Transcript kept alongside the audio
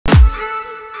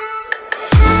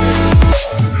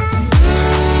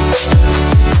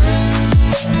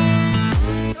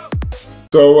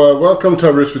So welcome to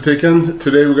Arboristbutikens.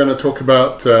 Today we're going to talk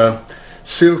about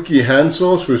Silky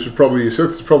Handsaws, which is probably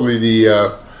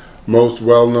the most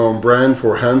well-known brand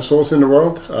for handsaws in the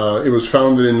world. It was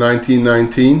founded in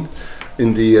 1919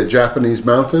 in the Japanese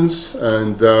mountains,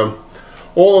 and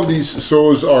all of these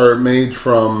saws are made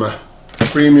from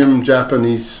premium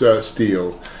Japanese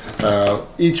steel.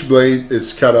 Each blade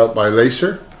is cut out by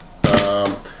laser.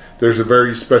 There's a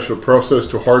very special process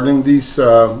to hardening these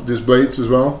blades as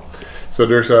well. So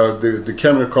there's the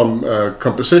chemical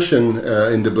composition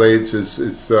in the blades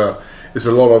is a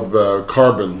lot of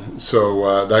carbon,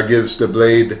 so that gives the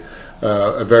blade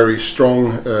a very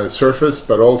strong surface,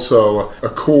 but also a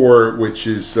core which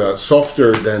is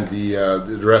softer than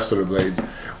the rest of the blade,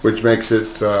 which makes it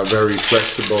very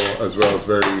flexible as well as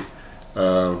very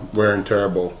wear and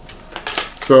tearable.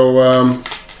 So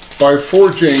by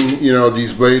forging,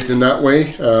 these blades in that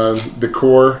way, the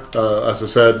core, as I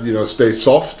said, stays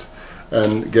soft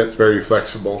and gets very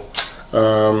flexible.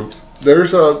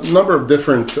 There's a number of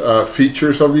different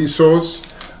features of these saws.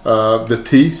 The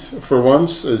teeth, for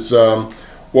once, is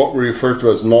what we refer to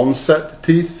as non-set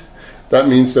teeth. That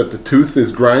means that the tooth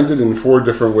is grinded in 4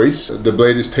 different ways. The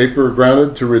blade is taper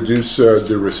grounded to reduce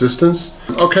the resistance.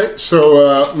 Okay,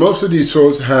 so most of these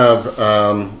saws have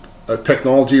a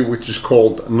technology which is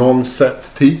called non-set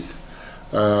teeth.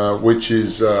 Which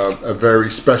is a very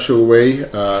special way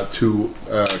to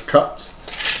cut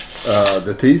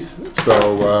the teeth.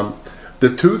 So the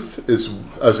tooth is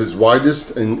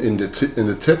widest in the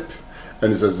tip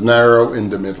and is as narrow in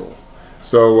the middle.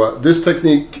 So this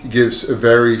technique gives a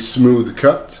very smooth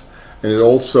cut, and it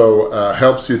also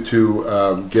helps you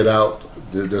to get out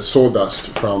the sawdust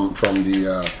from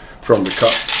the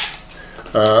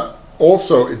cut.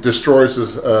 Also, it destroys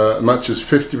as much as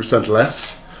 50%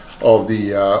 less of the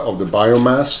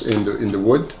biomass in the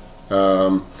wood,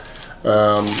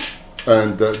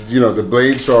 and the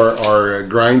blades are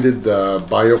grinded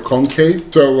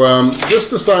bioconcave. So this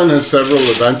design has several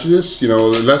advantages.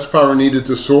 Less power needed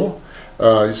to saw.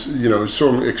 It's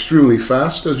sawing extremely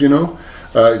fast, as you know.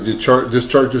 It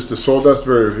discharges the sawdust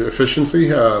very efficiently.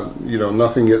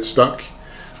 Nothing gets stuck,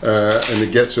 and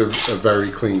it gets a very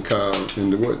clean cut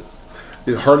in the wood.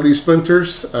 It hardly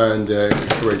splinters, and it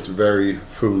creates a very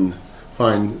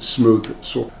fine, smooth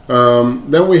saw.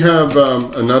 Then we have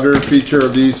another feature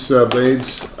of these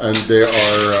blades, and they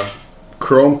are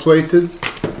chrome plated.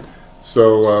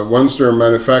 So once they're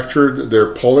manufactured,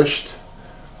 they're polished,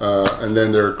 and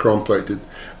then they're chrome plated.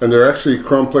 And they're actually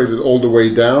chrome plated all the way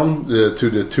down to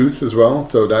the tooth as well,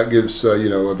 so that gives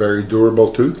a very durable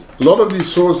tooth. A lot of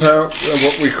these saws have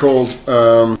what we call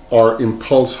are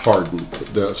impulse hardened.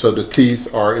 So the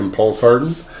teeth are impulse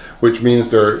hardened, which means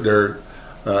they're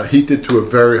heated to a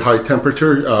very high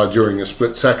temperature during a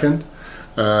split second,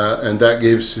 and that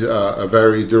gives a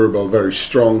very durable, very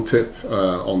strong tip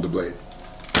on the blade.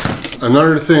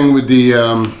 Another thing with the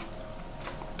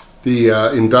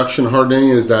induction hardening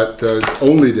is that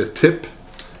only the tip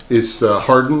is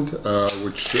hardened,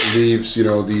 which leaves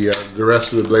the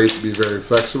rest of the blade to be very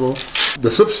flexible. The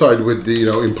flip side with the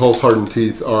impulse hardened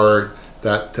teeth are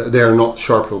that they are not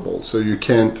sharpenable, so you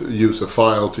can't use a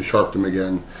file to sharpen them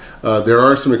again. There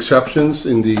are some exceptions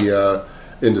in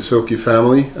the Silky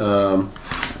family.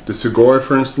 The Segoy,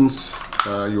 for instance,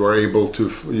 you are able to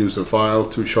use a file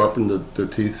to sharpen the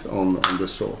teeth on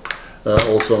this saw.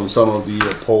 Also on some of the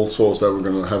pole saws that we're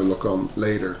going to have a look on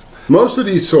later. Most of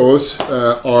these saws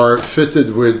are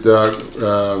fitted with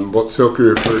what Silky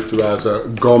referred to as a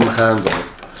gum handle,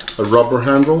 a rubber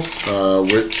handle,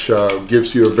 which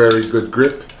gives you a very good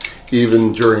grip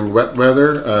even during wet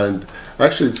weather, and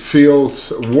actually it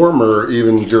feels warmer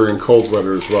even during cold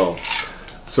weather as well.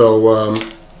 So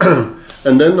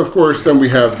and then of course we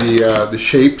have the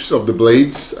shapes of the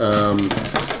blades.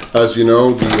 As you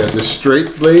know, the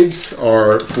straight blades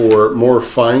are for more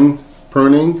fine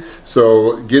pruning,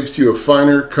 so it gives you a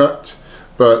finer cut,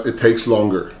 but it takes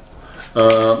longer.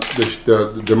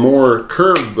 The more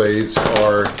curved blades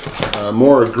are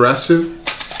more aggressive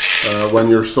when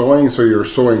you're sawing, so you're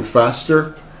sawing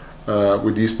faster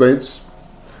with these blades.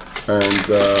 And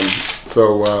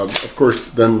so of course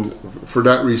then for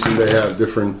that reason they have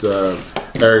different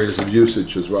areas of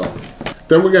usage as well.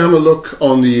 Then we're going to have a look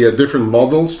on the different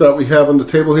models that we have on the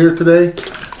table here today.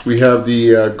 We have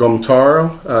the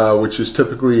Gomtaro, which is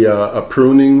typically a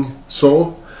pruning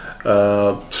saw,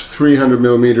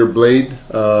 300mm blade.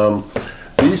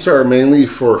 These are mainly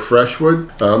for freshwood.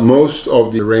 Most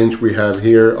of the range we have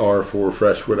here are for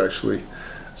freshwood actually.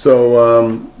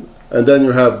 So and then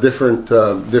you have different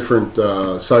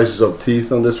sizes of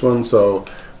teeth on this one. So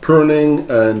pruning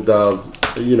and a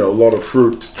lot of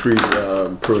fruit tree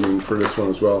pruning for this one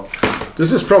as well.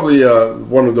 This is probably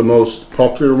one of the most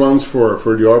popular ones for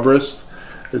the arborist.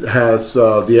 It has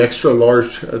the extra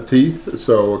large teeth,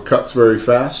 so it cuts very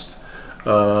fast.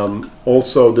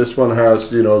 Also, this one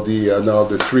has, you know, now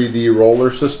the 3D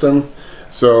roller system.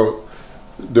 So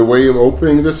the way of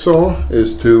opening this saw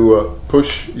is to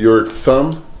push your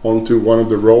thumb onto one of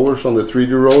the rollers on the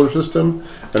 3D roller system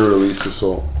and release the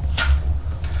saw.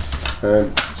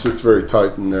 And it sits very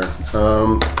tight in there.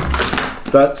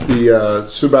 That's the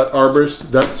Subat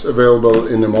Arborist. That's available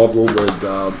in the model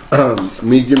with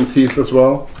medium teeth as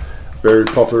well. Very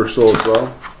popular saw as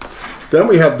well. Then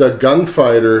we have the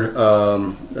Gunfighter,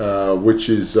 which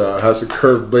has a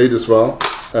curved blade as well,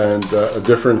 and a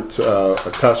different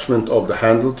attachment of the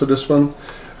handle to this one.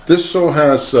 This saw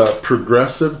has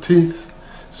progressive teeth,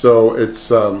 so it's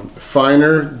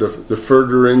finer the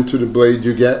further into the blade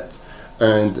you get,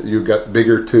 and you get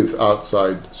bigger tooth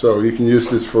outside. So you can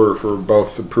use this for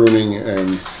both the pruning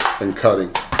and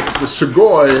cutting. The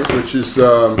Sugoi, which is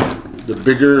the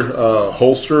bigger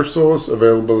holster saws,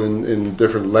 available in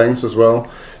different lengths as well.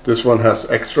 This one has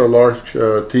extra large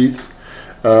teeth.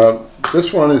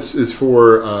 This one is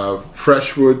for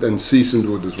fresh wood and seasoned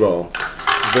wood as well.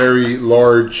 Very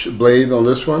large blade on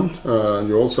this one.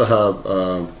 You also have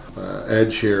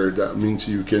edge here. That means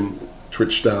you can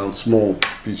twitch down small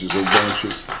pieces of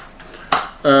branches.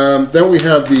 Then we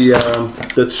have the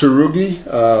tsurugi.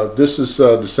 This is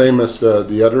the same as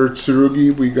the other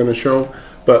tsurugi we're going to show,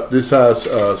 but this has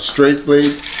a straight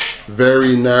blade,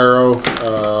 very narrow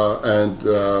and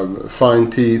fine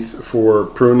teeth for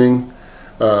pruning,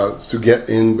 to get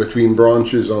in between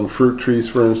branches on fruit trees,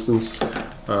 for instance,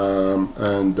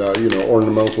 and you know,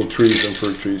 ornamental trees and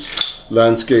fruit trees.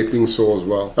 Landscaping saw as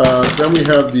well. Then we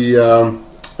have the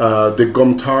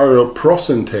Gomtaro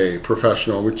Prosente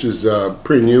Professional, which is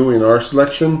pretty new in our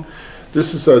selection.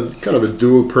 This is a kind of a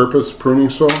dual purpose pruning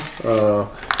saw.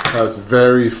 Has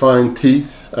very fine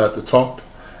teeth at the top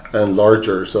and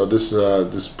larger, so this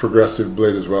progressive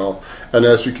blade as well. And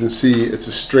as you can see, it's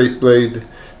a straight blade,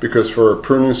 because for a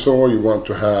pruning saw you want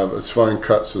to have as fine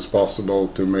cuts as possible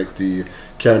to make the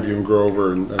cambium grow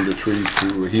over and the tree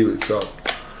to heal itself.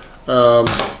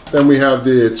 Then we have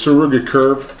the Tsurugi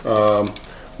Curve.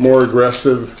 More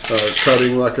aggressive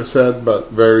cutting, like I said,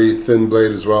 but very thin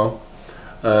blade as well,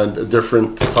 and a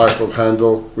different type of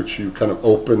handle which you kind of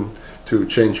open to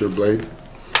change your blade.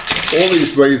 All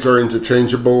these blades are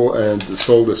interchangeable and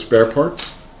sold as spare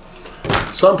parts.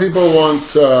 Some people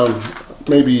want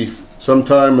maybe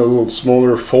sometime a little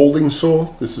smaller folding saw.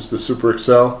 This is the Super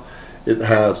XL. It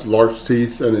has large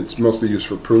teeth and it's mostly used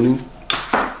for pruning.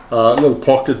 A little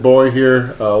pocket boy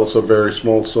here, also very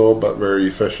small saw, but very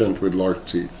efficient with large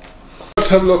teeth. Let's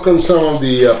have a look on some of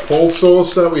the pole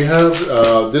saws that we have.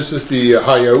 This is the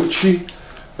Hyochi.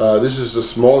 This is the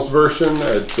smallest version.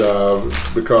 It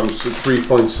becomes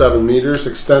 3.7 meters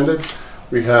extended.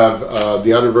 We have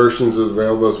the other versions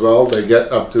available as well. They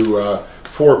get up to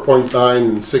 4.9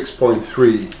 and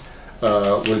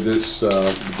 6.3 with this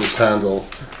handle,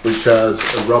 which has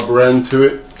a rubber end to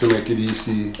it to make it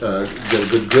easy, get a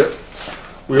good grip.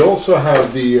 We also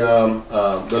have the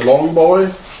long boy,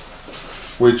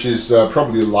 which is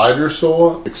probably a lighter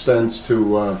saw, extends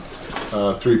to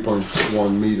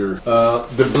 3.1 meter.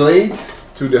 The blade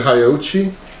to the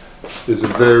Hyochi is a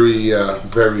very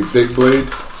big blade.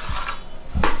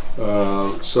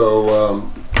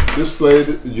 This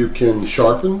blade you can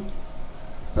sharpen,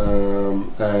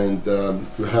 and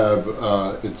you have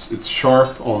it's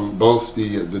sharp on both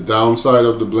the downside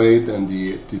of the blade and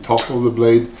the top of the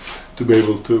blade to be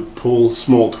able to pull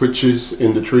small twitches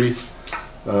in the tree.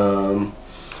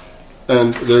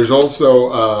 And there's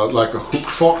also like a hook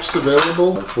fox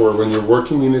available for when you're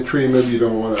working in a tree. Maybe you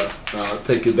don't want to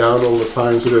take it down all the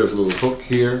time, so there's a little hook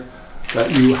here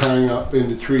that you hang up in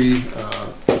the tree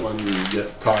when you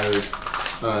get tired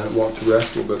and want to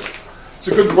rest a little bit. It's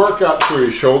a good workout for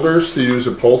your shoulders to use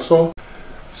a pole saw.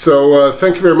 So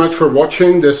thank you very much for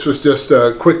watching. This was just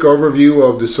a quick overview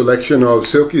of the selection of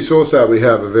silky saws that we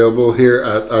have available here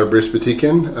at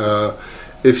Arboristbutikens.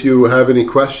 If you have any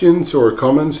questions or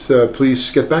comments,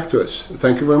 please get back to us.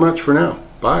 Thank you very much for now.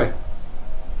 Bye.